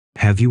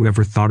Have you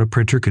ever thought a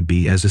printer could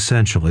be as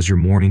essential as your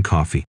morning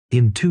coffee?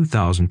 In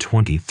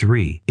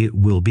 2023, it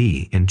will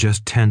be in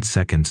just 10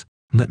 seconds.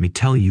 Let me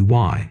tell you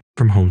why.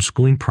 From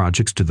homeschooling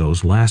projects to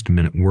those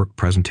last-minute work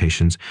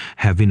presentations,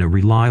 having a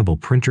reliable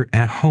printer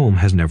at home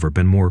has never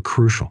been more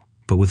crucial.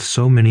 But with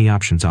so many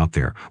options out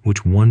there,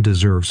 which one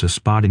deserves a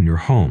spot in your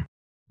home?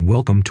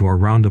 Welcome to our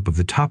roundup of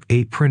the top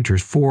 8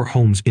 printers for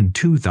homes in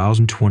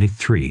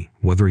 2023.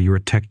 Whether you're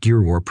a tech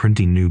gear or a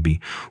printing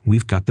newbie,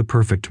 we've got the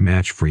perfect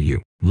match for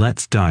you.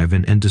 Let's dive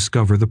in and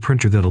discover the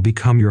printer that'll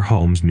become your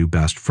home's new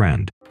best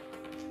friend.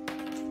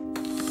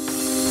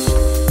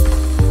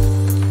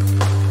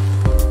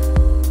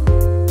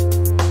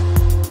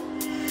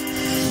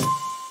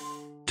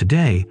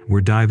 Today,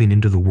 we're diving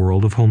into the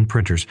world of home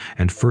printers,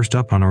 and first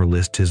up on our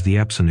list is the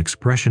Epson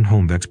Expression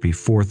Home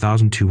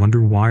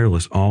XP4200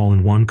 wireless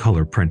all-in-one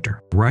color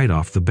printer. Right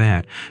off the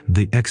bat,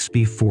 the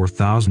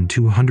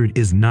XP4200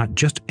 is not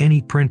just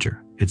any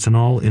printer, it's an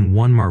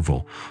all-in-one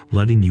marvel,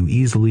 letting you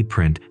easily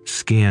print,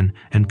 scan,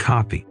 and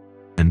copy.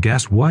 And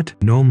guess what?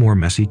 No more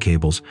messy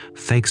cables,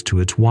 thanks to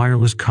its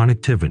wireless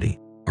connectivity.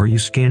 Are you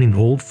scanning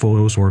old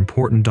photos or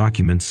important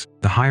documents?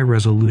 The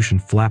high-resolution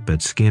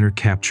flatbed scanner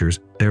captures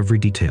every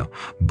detail,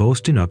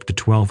 boasting up to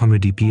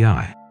 1200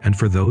 dpi. And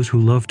for those who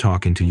love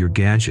talking to your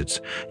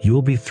gadgets,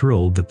 you'll be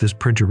thrilled that this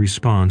printer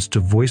responds to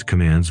voice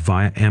commands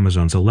via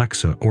Amazon's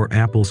Alexa or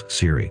Apple's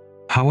Siri.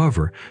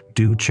 However,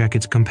 do check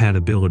its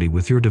compatibility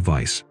with your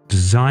device.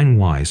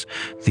 Design-wise,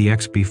 the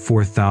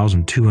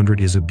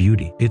XP4200 is a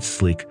beauty. Its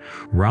sleek,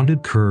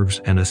 rounded curves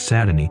and a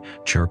satiny,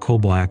 charcoal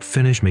black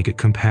finish make it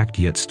compact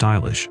yet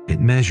stylish. It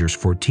measures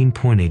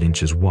 14.8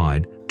 inches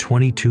wide,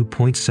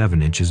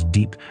 22.7 inches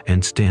deep,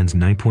 and stands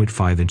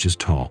 9.5 inches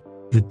tall.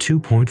 The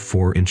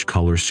 2.4-inch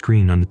color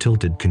screen on the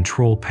tilted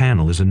control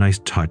panel is a nice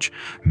touch,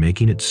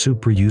 making it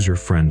super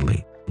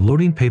user-friendly.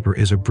 Loading paper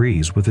is a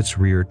breeze with its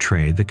rear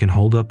tray that can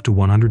hold up to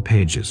 100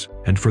 pages.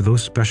 And for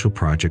those special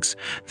projects,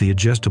 the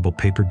adjustable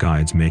paper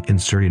guides make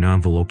inserting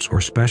envelopes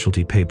or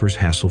specialty papers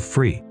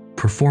hassle-free.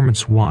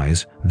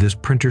 Performance-wise, this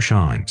printer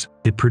shines.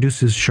 It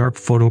produces sharp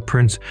photo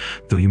prints,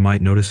 though you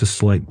might notice a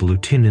slight blue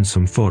tint in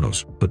some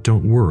photos. But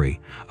don't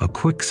worry, a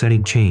quick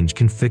setting change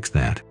can fix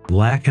that.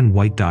 Black and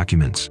white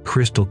documents,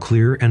 crystal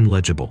clear and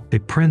legible.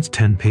 It prints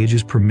 10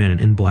 pages per minute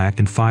in black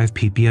and 5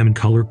 ppm in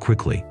color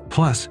quickly.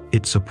 Plus,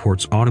 it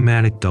supports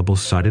automatic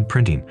double-sided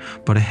printing,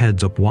 but a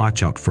heads-up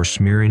watch out for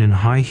smearing and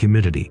high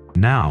humidity.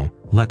 Now,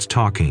 let's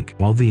talk ink.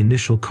 While the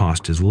initial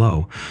cost is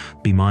low,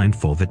 be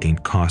mindful that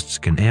ink costs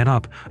can add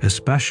up,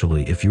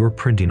 especially if you're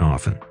printing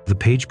often. The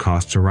page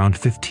costs around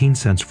 15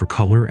 cents for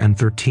color and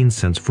 13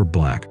 cents for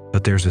black.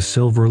 But there's a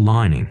silver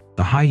lining.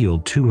 The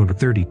high-yield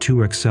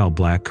 232XL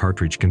black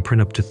cartridge can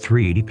print up to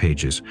 380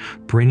 pages,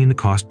 bringing the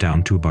cost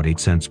down to about 8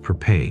 cents per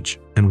page.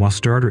 And while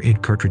starter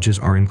ink cartridges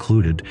are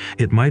included,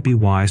 it might be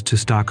wise to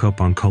stock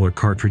up on color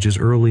cartridges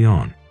early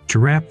on. To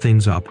wrap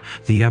things up,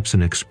 the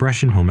Epson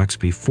Expression Home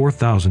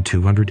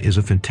XP4200 is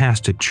a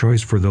fantastic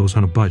choice for those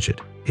on a budget.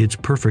 It's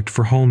perfect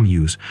for home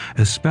use,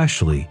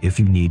 especially if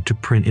you need to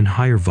print in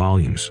higher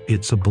volumes.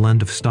 It's a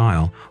blend of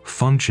style,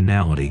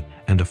 functionality,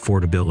 and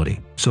affordability.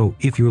 So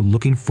if you're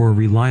looking for a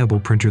reliable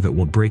printer that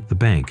will break the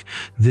bank,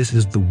 this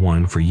is the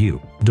one for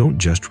you. Don't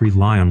just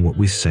rely on what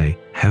we say,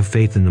 have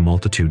faith in the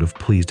multitude of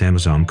pleased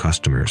Amazon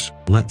customers.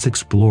 Let's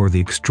explore the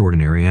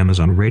extraordinary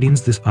Amazon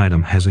ratings this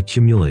item has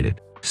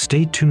accumulated.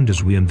 Stay tuned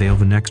as we unveil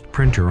the next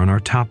printer on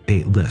our top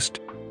 8 list.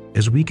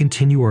 As we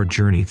continue our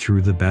journey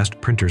through the best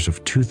printers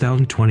of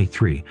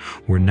 2023,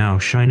 we're now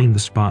shining the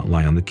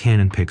spotlight on the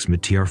Canon PIXMA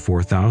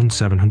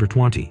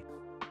TR4720.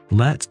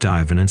 Let's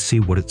dive in and see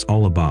what it's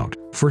all about.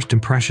 First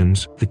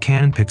impressions, the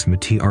Canon PIXMA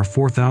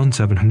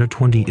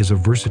TR4720 is a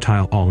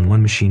versatile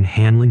all-in-one machine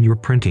handling your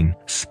printing,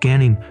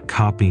 scanning,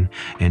 copying,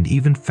 and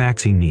even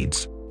faxing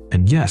needs.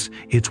 And yes,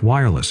 it's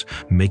wireless,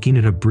 making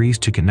it a breeze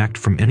to connect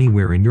from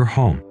anywhere in your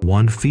home.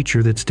 One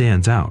feature that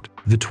stands out,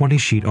 the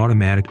 20-sheet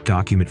automatic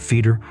document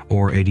feeder,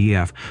 or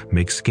ADF,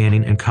 makes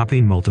scanning and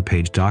copying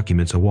multi-page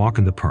documents a walk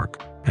in the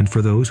park. And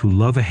for those who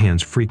love a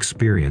hands-free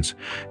experience,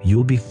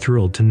 you'll be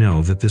thrilled to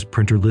know that this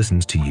printer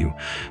listens to you,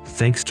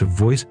 thanks to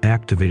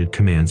voice-activated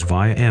commands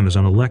via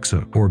Amazon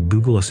Alexa or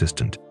Google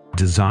Assistant.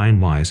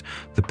 Design-wise,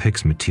 the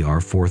PIXMA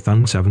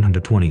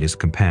TR4720 is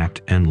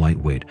compact and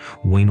lightweight,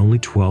 weighing only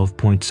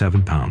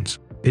 12.7 pounds.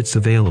 It's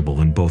available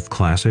in both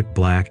classic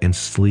black and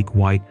sleek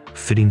white,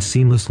 fitting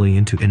seamlessly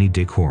into any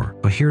decor.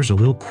 But here's a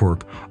little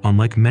quirk: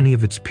 unlike many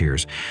of its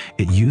peers,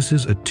 it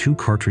uses a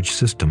 2-cartridge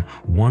system,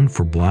 one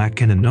for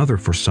black and another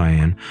for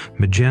cyan,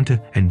 magenta,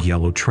 and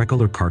yellow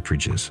tricolor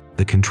cartridges.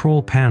 The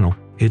control panel,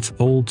 it's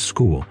old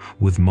school,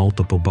 with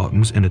multiple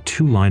buttons and a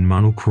 2-line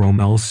monochrome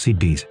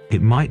LCDs.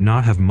 It might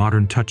not have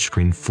modern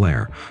touchscreen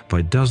flair,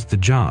 but it does the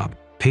job.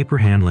 Paper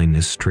handling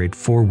is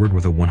straightforward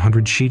with a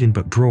 100-sheet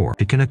input drawer.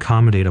 It can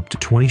accommodate up to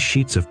 20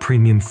 sheets of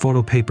premium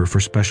photo paper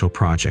for special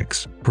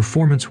projects.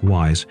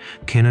 Performance-wise,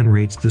 Canon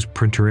rates this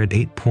printer at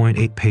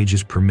 8.8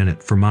 pages per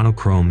minute for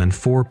monochrome and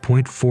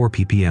 4.4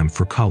 ppm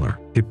for color.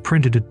 It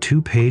printed a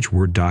 2-page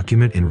Word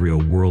document in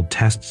real-world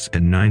tests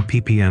at 9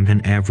 ppm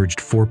and averaged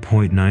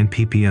 4.9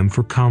 ppm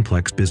for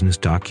complex business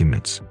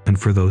documents. And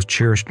for those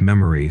cherished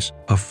memories,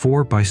 a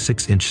 4 by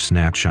 6-inch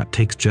snapshot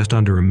takes just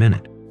under a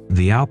minute.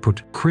 The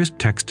output, crisp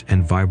text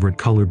and vibrant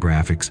color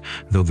graphics,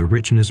 though the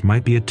richness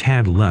might be a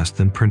tad less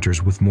than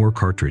printers with more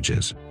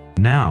cartridges.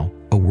 Now,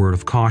 a word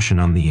of caution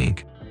on the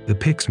ink. The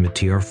Pixma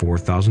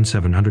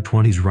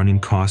TR4720's running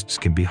costs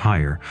can be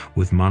higher,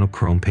 with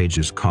monochrome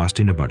pages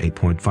costing about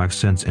 8.5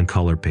 cents and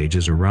color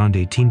pages around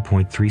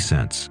 18.3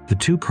 cents. The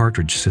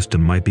 2-cartridge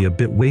system might be a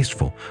bit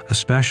wasteful,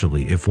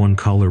 especially if one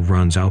color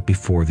runs out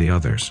before the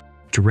others.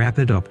 To wrap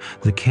it up,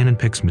 the Canon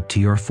Pixma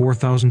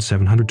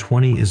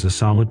TR4720 is a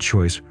solid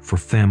choice for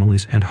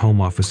families and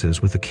home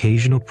offices with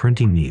occasional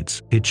printing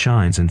needs. It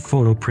shines in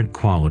photo print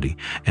quality,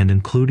 and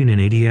including an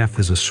ADF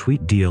is a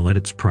sweet deal at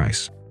its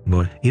price.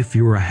 But if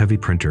you're a heavy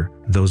printer,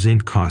 those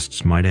ink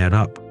costs might add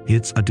up.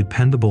 It's a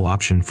dependable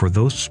option for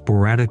those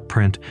sporadic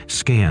print,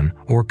 scan,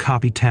 or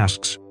copy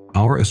tasks.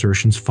 Our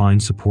assertions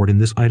find support in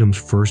this item's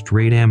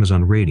first-rate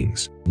Amazon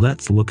ratings.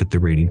 Let's look at the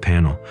rating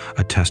panel,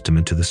 a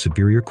testament to the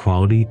superior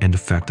quality and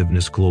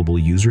effectiveness global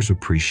users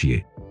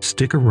appreciate.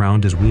 Stick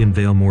around as we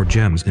unveil more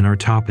gems in our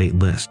top 8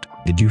 list.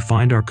 Did you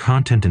find our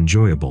content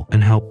enjoyable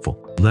and helpful?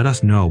 Let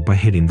us know by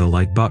hitting the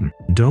like button.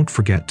 Don't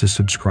forget to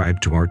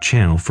subscribe to our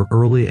channel for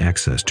early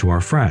access to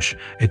our fresh,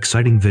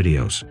 exciting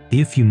videos.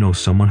 If you know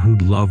someone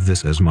who'd love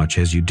this as much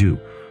as you do,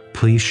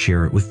 please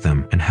share it with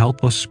them and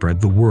help us spread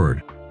the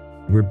word.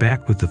 We're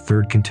back with the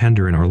third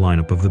contender in our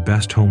lineup of the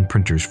best home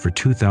printers for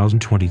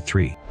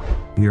 2023.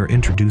 We are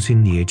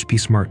introducing the HP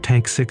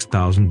SmartTank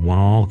 6001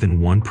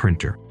 all-in-one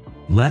printer.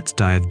 Let's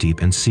dive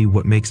deep and see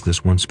what makes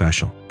this one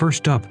special.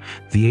 First up,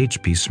 the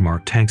HP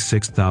SmartTank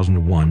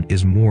 6001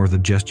 is more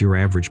than just your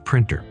average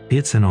printer.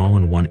 It's an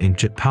all-in-one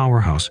inkjet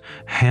powerhouse,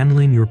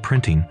 handling your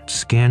printing,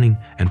 scanning,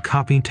 and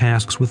copying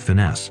tasks with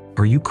finesse.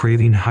 Are you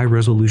craving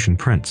high-resolution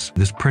prints?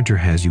 This printer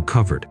has you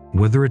covered.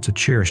 Whether it's a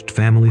cherished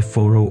family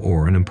photo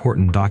or an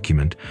important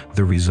document,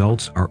 the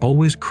results are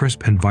always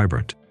crisp and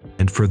vibrant.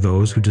 And for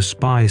those who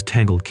despise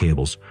tangled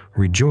cables,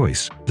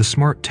 rejoice! The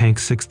SmartTank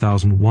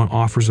 6001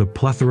 offers a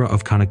plethora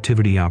of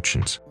connectivity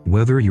options.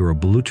 Whether you're a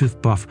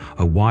Bluetooth buff,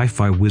 a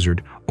Wi-Fi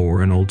wizard,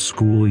 or an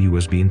old-school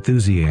USB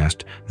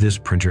enthusiast, this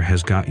printer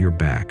has got your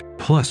back.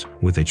 Plus,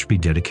 with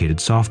HP dedicated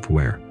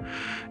software,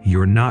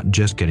 you're not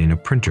just getting a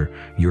printer,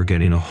 you're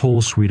getting a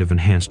whole suite of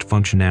enhanced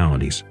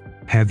functionalities.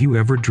 Have you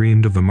ever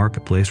dreamed of a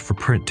marketplace for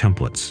print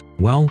templates?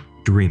 Well,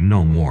 dream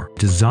no more.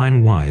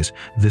 Design-wise,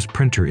 this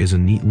printer is a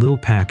neat little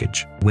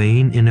package,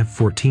 weighing in at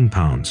 14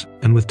 pounds,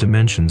 and with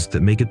dimensions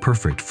that make it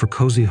perfect for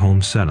cozy home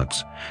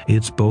setups.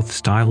 It's both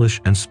stylish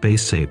and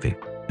space-saving.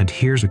 And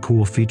here's a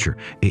cool feature,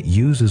 it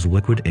uses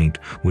liquid ink,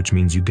 which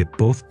means you get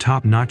both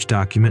top-notch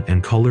document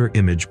and color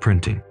image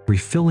printing.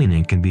 Refilling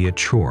ink can be a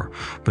chore,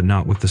 but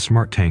not with the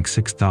SmartTank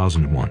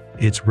 6001.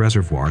 Its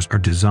reservoirs are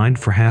designed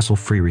for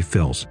hassle-free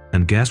refills,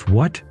 and guess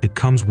what? It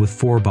comes with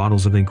 4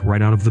 bottles of ink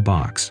right out of the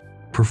box.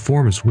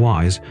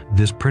 Performance-wise,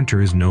 this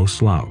printer is no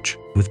slouch.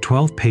 With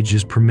 12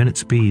 pages per minute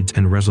speeds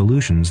and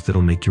resolutions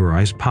that'll make your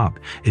eyes pop,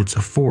 it's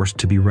a force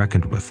to be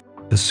reckoned with.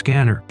 The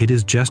scanner, it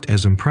is just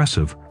as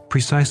impressive,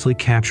 precisely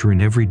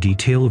capturing every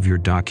detail of your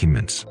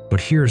documents.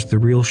 But here's the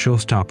real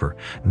showstopper,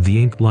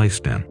 the ink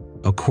lifespan.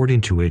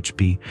 According to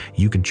HP,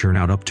 you can churn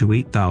out up to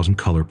 8,000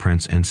 color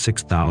prints and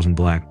 6,000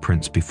 black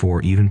prints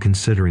before even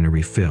considering a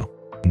refill.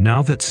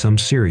 Now that's some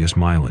serious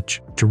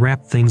mileage. To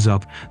wrap things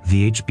up,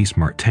 the HP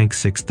SmartTank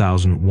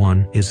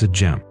 6001 is a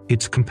gem.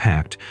 It's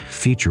compact,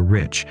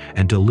 feature-rich,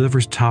 and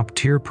delivers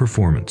top-tier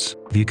performance.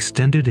 The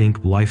extended ink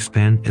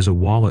lifespan is a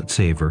wallet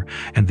saver,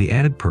 and the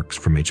added perks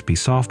from HP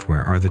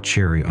software are the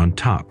cherry on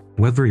top.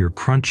 Whether you're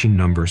crunching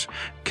numbers,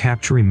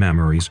 capturing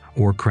memories,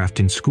 or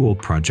crafting school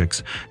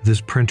projects, this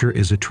printer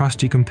is a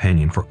trusty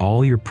companion for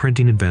all your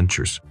printing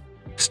adventures.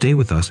 Stay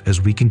with us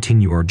as we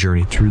continue our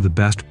journey through the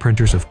best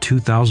printers of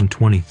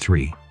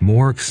 2023.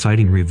 More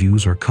exciting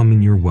reviews are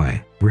coming your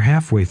way. We're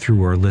halfway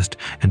through our list,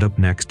 and up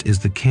next is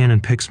the Canon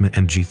Pixma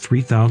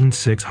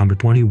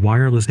MG3620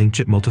 wireless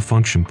inkjet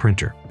multifunction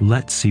printer.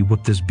 Let's see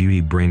what this beauty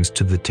brings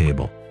to the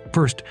table.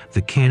 First,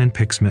 the Canon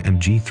Pixma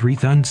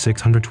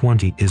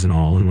MG3620 is an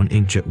all-in-one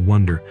inkjet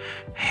wonder,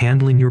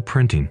 handling your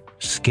printing,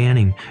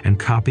 scanning, and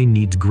copying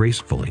needs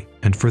gracefully.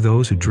 And for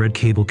those who dread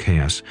cable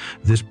chaos,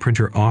 this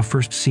printer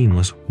offers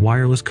seamless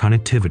wireless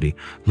connectivity,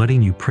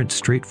 letting you print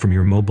straight from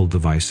your mobile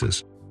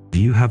devices.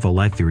 Do you have a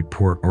lengthy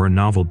report or a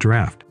novel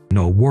draft?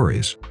 No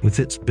worries.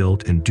 With its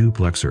built-in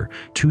duplexer,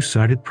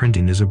 two-sided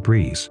printing is a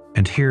breeze.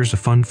 And here's a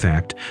fun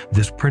fact,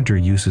 this printer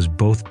uses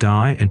both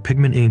dye and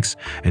pigment inks,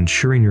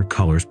 ensuring your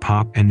colors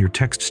pop and your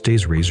text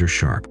stays razor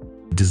sharp.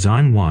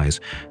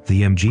 Design-wise,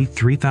 the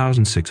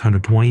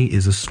MG3620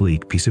 is a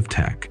sleek piece of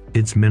tech.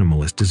 Its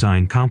minimalist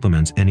design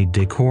complements any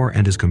decor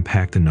and is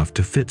compact enough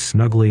to fit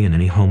snugly in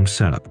any home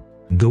setup.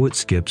 Though it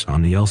skips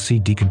on the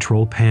LCD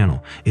control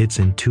panel, its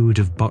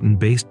intuitive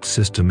button-based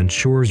system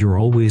ensures you're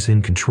always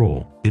in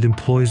control. It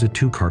employs a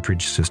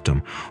 2-cartridge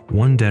system,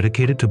 one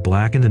dedicated to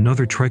black and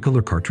another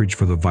tricolor cartridge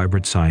for the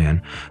vibrant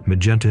cyan,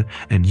 magenta,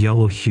 and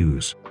yellow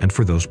hues. And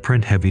for those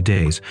print-heavy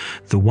days,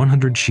 the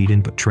 100-sheet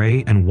input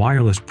tray and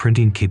wireless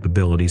printing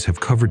capabilities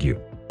have covered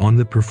you. On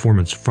the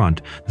performance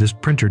front, this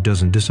printer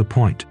doesn't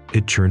disappoint.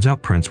 It churns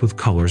out prints with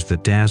colors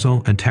that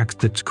dazzle and text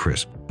that's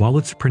crisp. While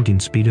its printing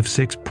speed of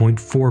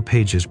 6.4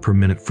 pages per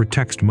minute for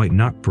text might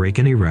not break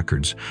any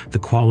records, the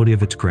quality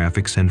of its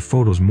graphics and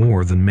photos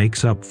more than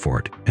makes up for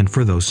it. And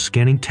for those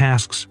scanning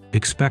tasks,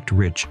 expect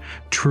rich,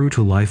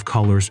 true-to-life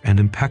colors and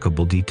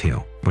impeccable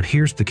detail. But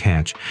here's the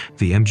catch: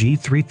 the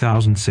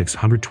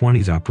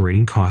MG3620's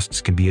operating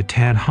costs can be a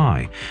tad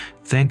high,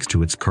 thanks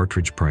to its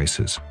cartridge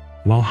prices.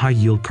 While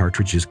high-yield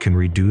cartridges can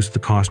reduce the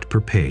cost per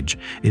page,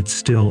 it's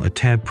still a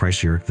tad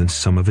pricier than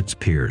some of its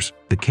peers.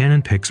 The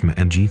Canon PIXMA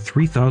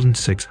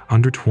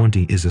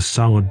MG3620 is a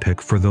solid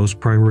pick for those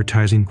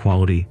prioritizing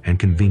quality and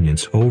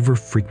convenience over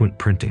frequent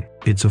printing.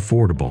 Its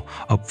affordable,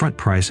 upfront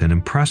price and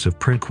impressive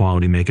print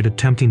quality make it a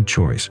tempting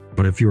choice,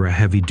 but if you're a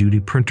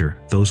heavy-duty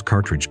printer, those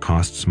cartridge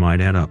costs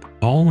might add up.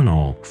 All in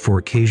all, for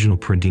occasional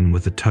printing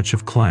with a touch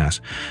of class,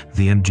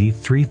 the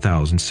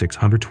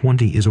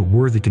MG3620 is a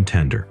worthy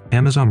contender.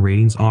 Amazon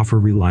ratings offer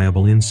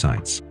reliable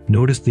insights.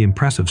 Notice the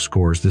impressive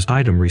scores this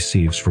item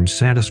receives from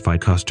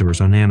satisfied customers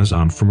on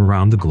Amazon from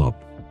around the globe.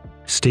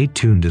 Stay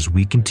tuned as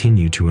we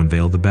continue to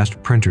unveil the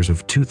best printers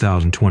of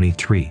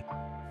 2023.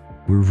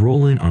 We're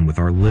rolling on with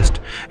our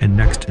list, and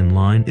next in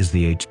line is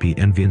the HP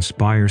Envy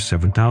Inspire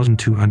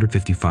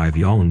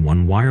 7255E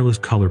all-in-one wireless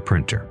color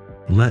printer.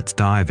 Let's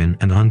dive in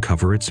and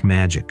uncover its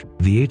magic.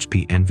 The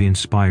HP Envy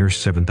Inspire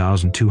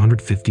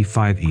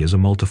 7255E is a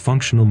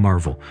multifunctional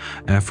marvel,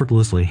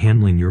 effortlessly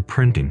handling your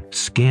printing,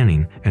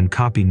 scanning, and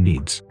copying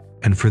needs.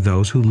 And for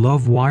those who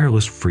love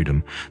wireless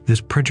freedom, this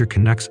printer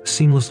connects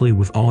seamlessly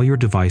with all your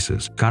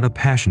devices. Got a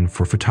passion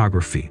for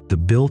photography? The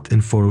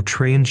built-in photo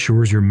tray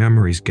ensures your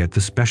memories get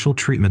the special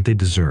treatment they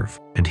deserve.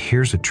 And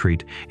here's a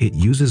treat: it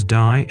uses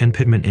dye and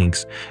pigment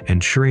inks,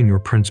 ensuring your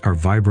prints are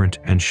vibrant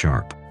and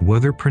sharp.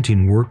 Whether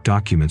printing work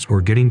documents or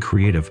getting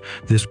creative,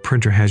 this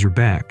printer has your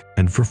back.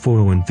 And for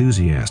photo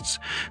enthusiasts,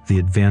 the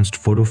advanced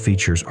photo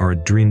features are a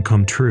dream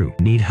come true.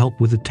 Need help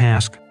with a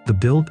task? The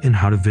built-in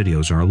how-to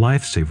videos are a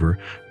lifesaver,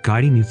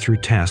 guiding you through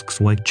tasks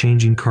like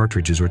changing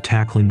cartridges or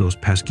tackling those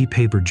pesky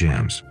paper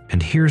jams.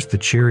 And here's the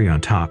cherry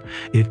on top: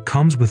 it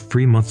comes with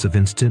 3 months of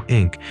instant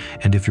ink,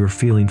 and if you're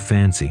feeling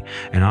fancy,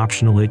 an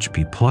optional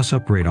HP Plus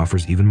upgrade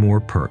offers even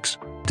more perks.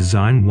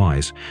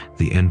 Design-wise,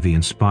 the Envy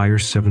Inspire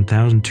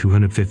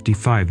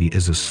 7255E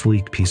is a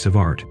sleek piece of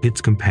art. It's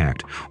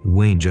compact,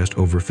 weighing just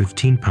over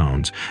 15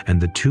 pounds,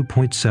 and the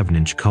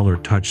 2.7-inch color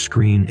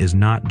touchscreen is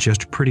not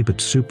just pretty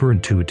but super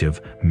intuitive,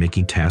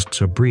 making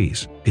tasks a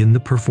breeze. In the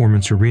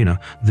performance arena,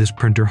 this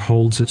printer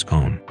holds its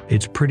own.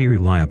 It's pretty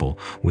reliable,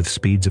 with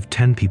speeds of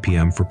 10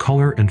 ppm for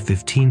color and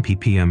 15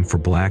 ppm for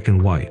black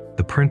and white.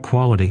 The print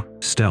quality,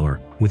 stellar,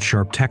 with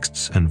sharp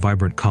texts and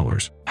vibrant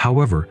colors.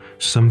 However,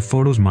 some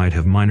photos might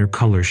have minor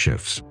color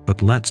shifts.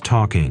 But let's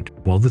talk ink.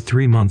 While the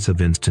 3 months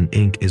of instant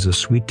ink is a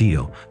sweet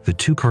deal, the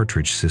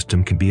 2-cartridge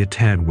system can be a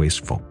tad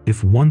wasteful.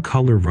 If one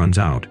color runs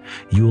out,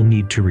 you'll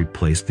need to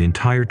replace the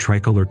entire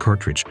tricolor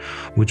cartridge,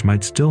 which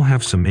might still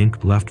have some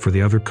ink left for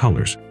the other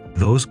colors.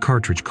 Those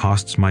cartridge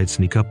costs might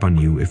sneak up on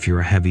you if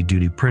you're a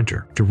heavy-duty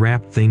printer. To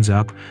wrap things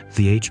up,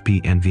 the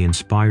HP Envy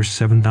Inspire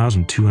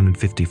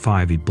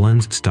 7255E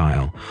blends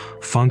style,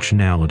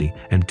 functionality,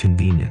 and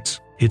convenience.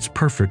 It's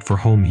perfect for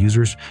home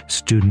users,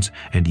 students,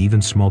 and even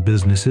small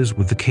businesses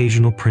with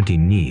occasional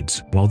printing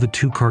needs. While the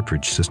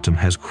 2-cartridge system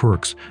has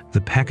quirks,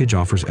 the package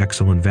offers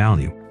excellent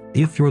value.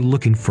 If you're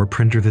looking for a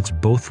printer that's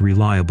both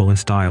reliable and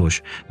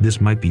stylish,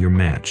 this might be your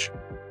match.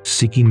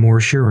 Seeking more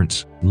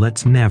assurance?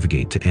 Let's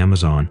navigate to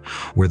Amazon,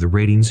 where the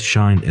ratings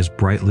shine as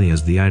brightly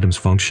as the item's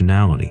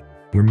functionality.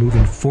 We're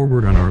moving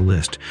forward on our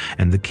list,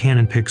 and the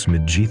Canon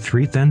PIXMA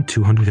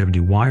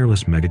G3270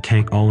 wireless mega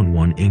tank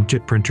all-in-one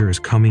inkjet printer is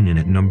coming in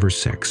at number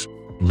 6.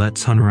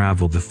 Let's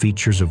unravel the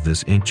features of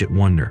this inkjet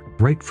wonder.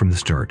 Right from the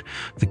start,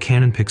 the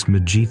Canon PIXMA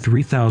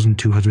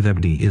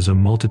G3270 is a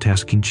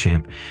multitasking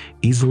champ,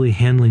 easily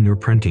handling your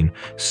printing,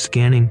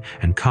 scanning,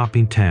 and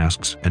copying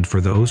tasks. And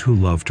for those who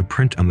love to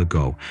print on the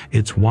go,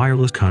 its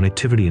wireless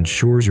connectivity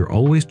ensures you're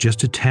always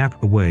just a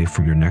tap away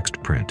from your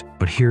next print.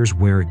 But here's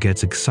where it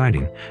gets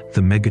exciting: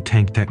 the mega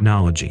tank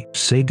technology.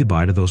 Say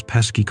goodbye to those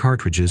pesky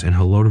cartridges and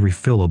hello to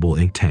refillable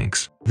ink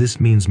tanks.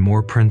 This means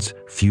more prints,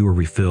 fewer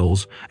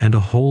refills, and a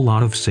whole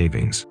lot of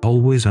savings.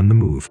 Always on the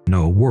move,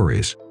 no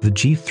worries. The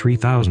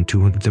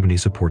G3270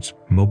 supports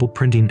mobile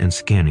printing and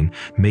scanning,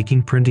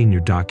 making printing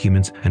your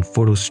documents and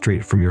photos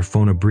straight from your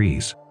phone a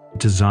breeze.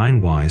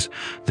 Design-wise,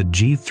 the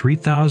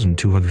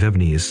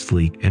G3270 is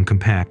sleek and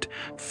compact,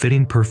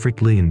 fitting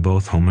perfectly in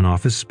both home and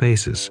office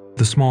spaces.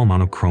 The small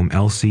monochrome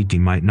LCD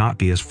might not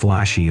be as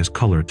flashy as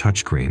color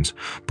touchscreens,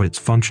 but it's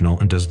functional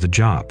and does the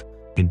job.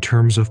 In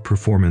terms of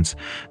performance,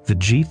 the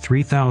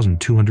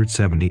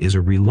G3270 is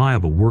a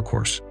reliable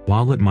workhorse.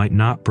 While it might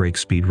not break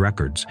speed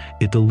records,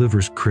 it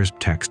delivers crisp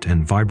text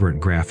and vibrant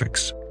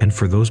graphics. And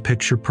for those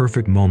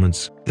picture-perfect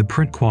moments, the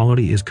print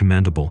quality is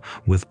commendable,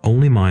 with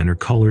only minor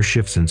color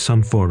shifts in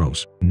some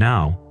photos.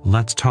 Now,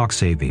 let's talk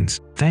savings.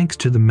 Thanks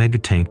to the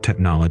MegaTank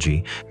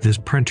technology, this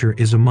printer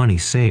is a money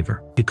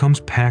saver. It comes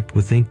packed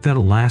with ink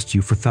that'll last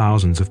you for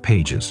thousands of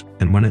pages,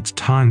 and when it's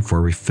time for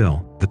a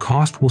refill, the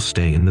cost will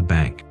stay in the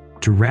bank.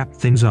 To wrap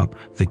things up,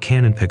 the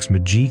Canon PIXMA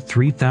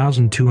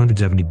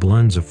G3270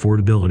 blends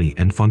affordability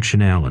and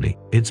functionality.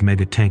 Its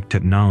MegaTank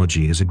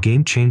technology is a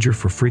game-changer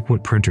for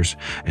frequent printers,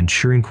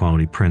 ensuring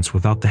quality prints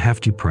without the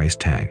hefty price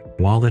tag.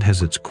 While it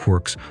has its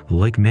quirks,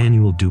 like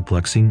manual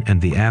duplexing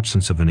and the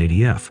absence of an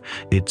ADF,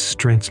 its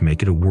strengths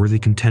make it a worthy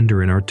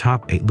contender in our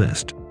top 8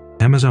 list.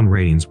 Amazon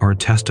ratings are a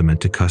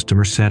testament to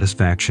customer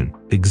satisfaction.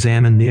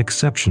 Examine the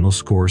exceptional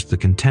scores the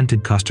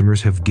contented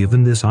customers have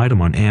given this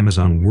item on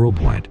Amazon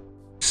worldwide.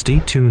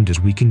 Stay tuned as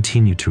we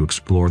continue to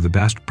explore the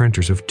best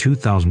printers of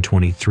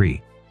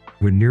 2023.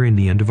 We're nearing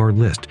the end of our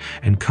list,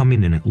 and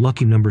coming in at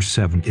lucky number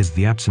 7 is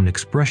the Epson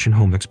Expression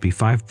Home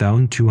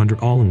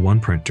XP5200 all-in-one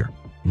printer.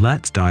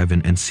 Let's dive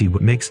in and see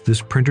what makes this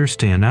printer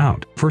stand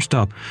out. First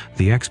up,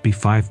 the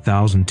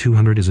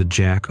XP5200 is a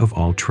jack of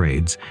all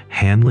trades,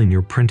 handling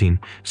your printing,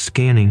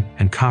 scanning,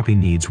 and copy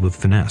needs with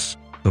finesse.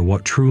 But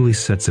what truly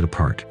sets it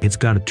apart? It's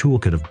got a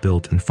toolkit of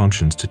built-in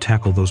functions to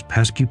tackle those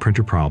pesky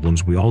printer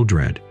problems we all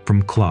dread.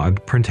 From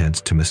clogged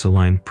printheads to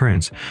misaligned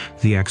prints,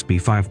 the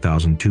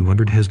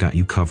XP5200 has got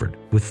you covered.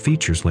 With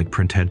features like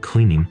printhead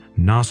cleaning,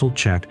 nozzle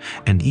check,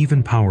 and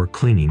even power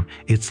cleaning,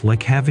 it's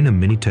like having a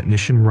mini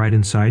technician right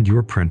inside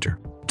your printer.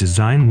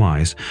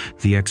 Design-wise,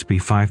 the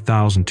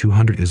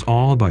XP5200 is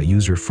all about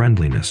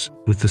user-friendliness.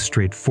 With a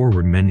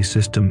straightforward menu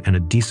system and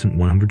a decent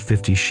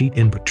 150-sheet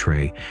input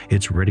tray,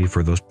 it's ready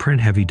for those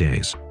print-heavy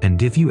days.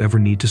 And if you ever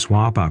need to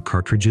swap out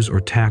cartridges or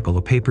tackle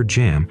a paper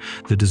jam,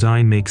 the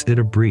design makes it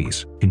a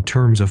breeze. In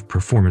terms of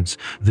performance,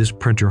 this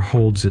printer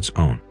holds its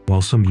own.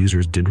 While some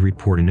users did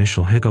report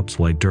initial hiccups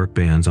like dark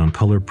bands on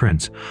color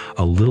prints,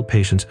 a little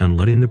patience and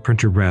letting the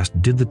printer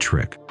rest did the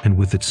trick. And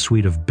with its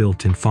suite of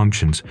built-in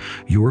functions,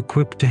 you're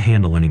equipped to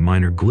handle any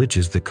minor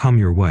glitches that come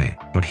your way.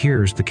 But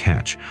here's the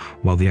catch.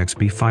 While the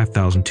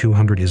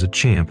XP5200 is a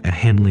champ at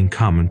handling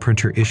common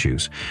printer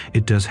issues,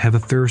 it does have a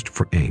thirst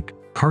for ink.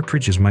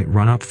 Cartridges might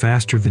run out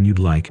faster than you'd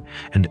like,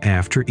 and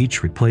after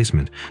each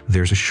replacement,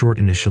 there's a short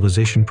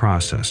initialization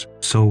process.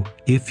 So,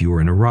 if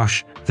you're in a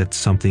rush, that's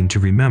something to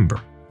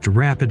remember. To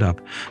wrap it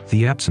up,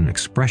 the Epson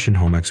Expression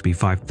Home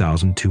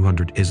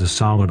XP5200 is a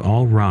solid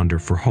all-rounder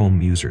for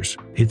home users.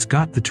 It's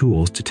got the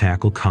tools to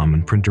tackle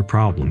common printer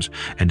problems,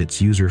 and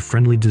its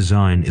user-friendly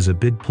design is a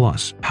big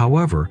plus.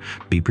 However,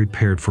 be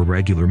prepared for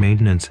regular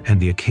maintenance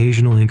and the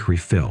occasional ink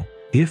refill.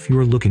 If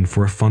you're looking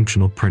for a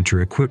functional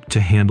printer equipped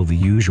to handle the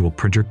usual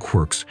printer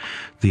quirks,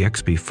 the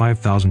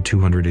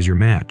XP5200 is your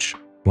match.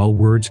 While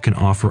words can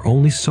offer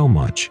only so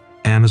much,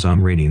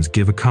 Amazon ratings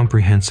give a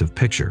comprehensive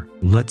picture.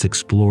 Let's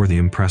explore the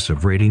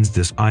impressive ratings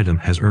this item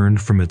has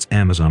earned from its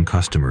Amazon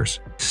customers.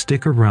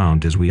 Stick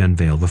around as we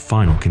unveil the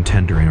final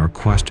contender in our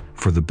quest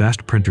for the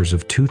best printers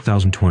of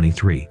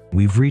 2023.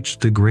 We've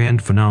reached the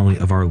grand finale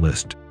of our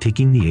list.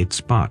 Taking the 8th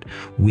spot,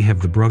 we have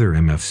the Brother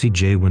MFC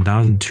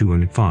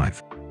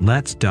J1205.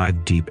 Let's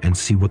dive deep and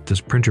see what this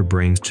printer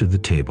brings to the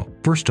table.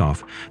 First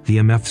off, the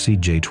MFC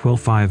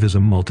J1205 is a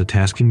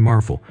multitasking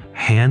marvel,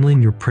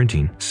 handling your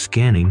printing,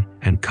 scanning,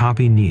 and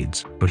copy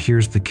needs. But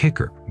here's the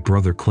kicker.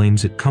 Brother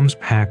claims it comes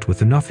packed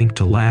with enough ink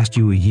to last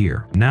you a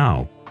year.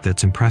 Now,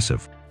 that's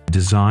impressive.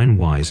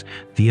 Design-wise,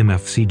 the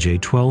MFC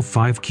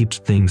J1205 keeps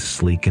things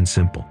sleek and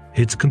simple.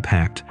 It's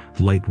compact,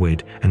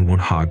 lightweight, and won't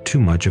hog too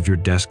much of your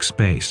desk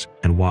space.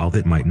 And while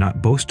it might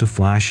not boast a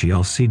flashy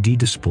LCD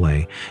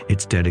display,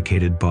 its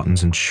dedicated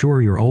buttons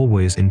ensure you're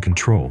always in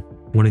control.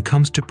 When it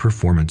comes to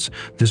performance,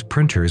 this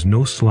printer is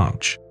no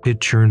slouch. It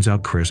churns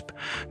out crisp,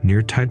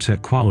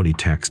 near-typeset quality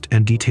text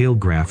and detailed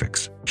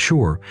graphics.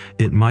 Sure,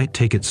 it might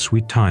take its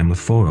sweet time with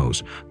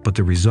photos, but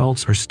the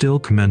results are still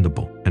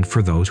commendable. And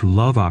for those who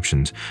love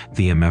options,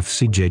 the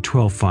MFC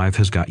J1205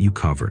 has got you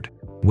covered.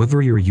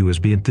 Whether you're a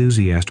USB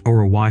enthusiast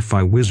or a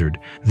Wi-Fi wizard,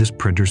 this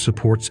printer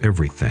supports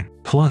everything.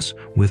 Plus,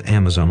 with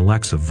Amazon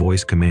Alexa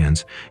voice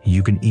commands,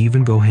 you can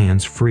even go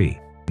hands-free.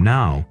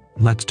 Now,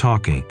 let's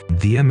talk ink.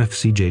 The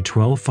MFC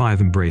J1205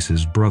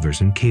 embraces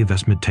Brothers and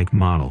investment tank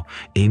model,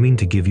 aiming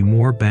to give you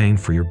more bang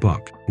for your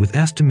buck. With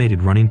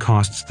estimated running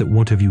costs that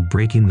won't have you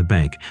breaking the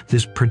bank,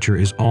 this printer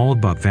is all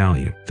about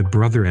value. The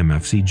Brother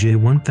MFC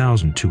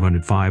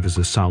J1205 is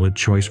a solid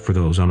choice for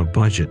those on a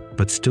budget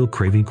but still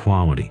craving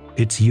quality.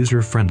 It's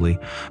user-friendly,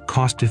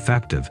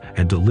 cost-effective,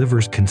 and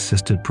delivers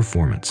consistent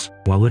performance.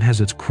 While it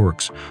has its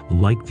quirks,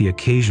 like the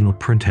occasional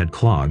printhead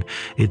clog,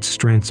 its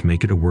strengths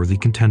make it a worthy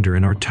contender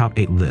in our top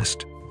 8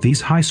 list. These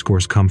high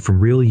scores come from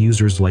real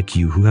users like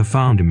you who have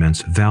found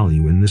immense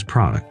value in this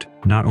product.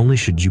 Not only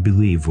should you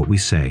believe what we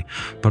say,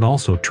 but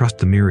also trust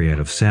the myriad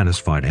of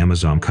satisfied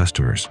Amazon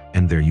customers.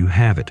 And there you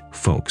have it,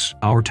 folks,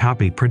 our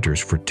top 8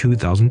 printers for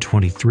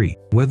 2023.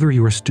 Whether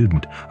you're a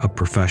student, a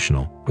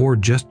professional, or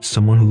just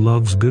someone who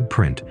loves good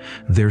print,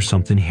 there's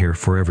something here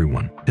for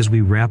everyone. As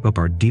we wrap up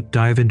our deep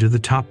dive into the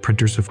top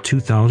printers of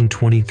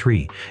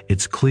 2023,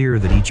 it's clear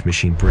that each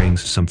machine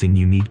brings something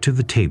unique to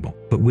the table.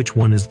 But which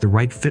one is the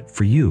right fit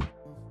for you?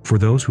 For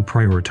those who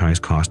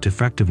prioritize cost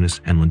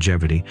effectiveness and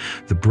longevity,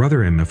 the Brother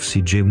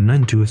MFC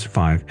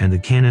J92S5 and the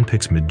Canon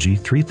PIXMA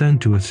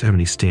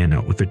G3270 stand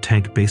out with their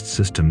tank-based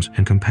systems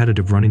and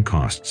competitive running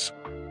costs.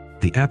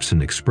 The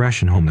Epson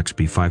Expression Home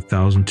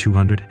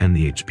XP5200 and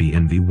the HP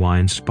NVY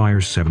Inspire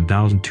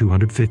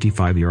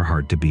 7255 are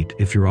hard to beat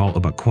if you're all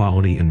about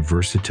quality and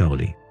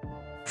versatility.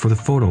 For the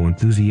photo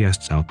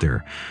enthusiasts out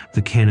there,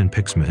 the Canon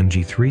PIXMA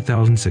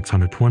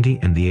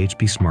MG3620 and the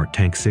HP Smart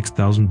Tank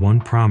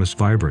 6001 promise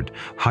vibrant,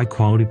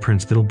 high-quality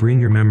prints that'll bring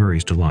your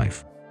memories to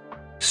life.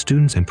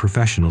 Students and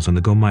professionals on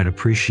the go might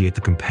appreciate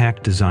the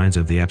compact designs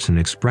of the Epson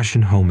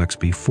Expression Home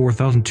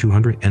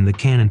XP4200 and the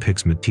Canon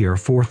PIXMA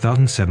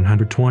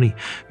TR4720,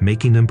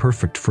 making them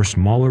perfect for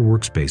smaller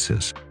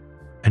workspaces.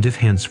 And if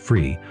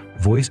hands-free,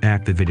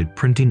 voice-activated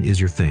printing is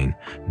your thing,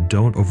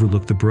 don't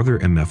overlook the Brother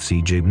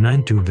MFC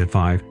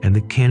J92S5 and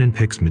the Canon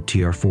PIXMA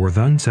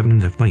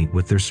TR4720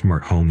 with their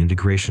smart home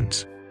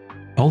integrations.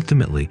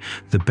 Ultimately,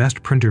 the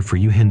best printer for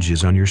you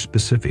hinges on your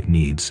specific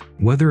needs.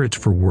 Whether it's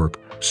for work,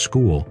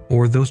 school,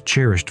 or those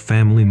cherished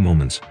family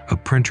moments, a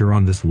printer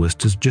on this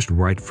list is just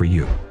right for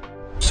you.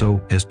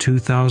 So, as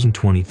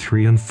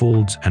 2023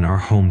 unfolds and our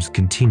homes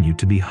continue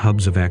to be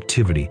hubs of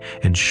activity,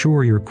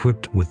 ensure you're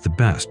equipped with the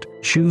best.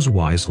 Choose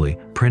wisely,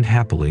 print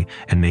happily,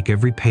 and make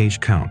every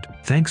page count.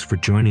 Thanks for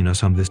joining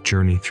us on this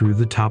journey through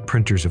the top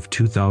printers of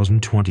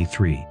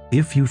 2023.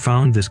 If you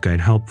found this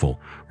guide helpful,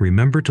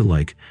 remember to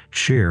like,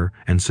 share,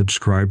 and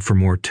subscribe for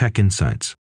more tech insights.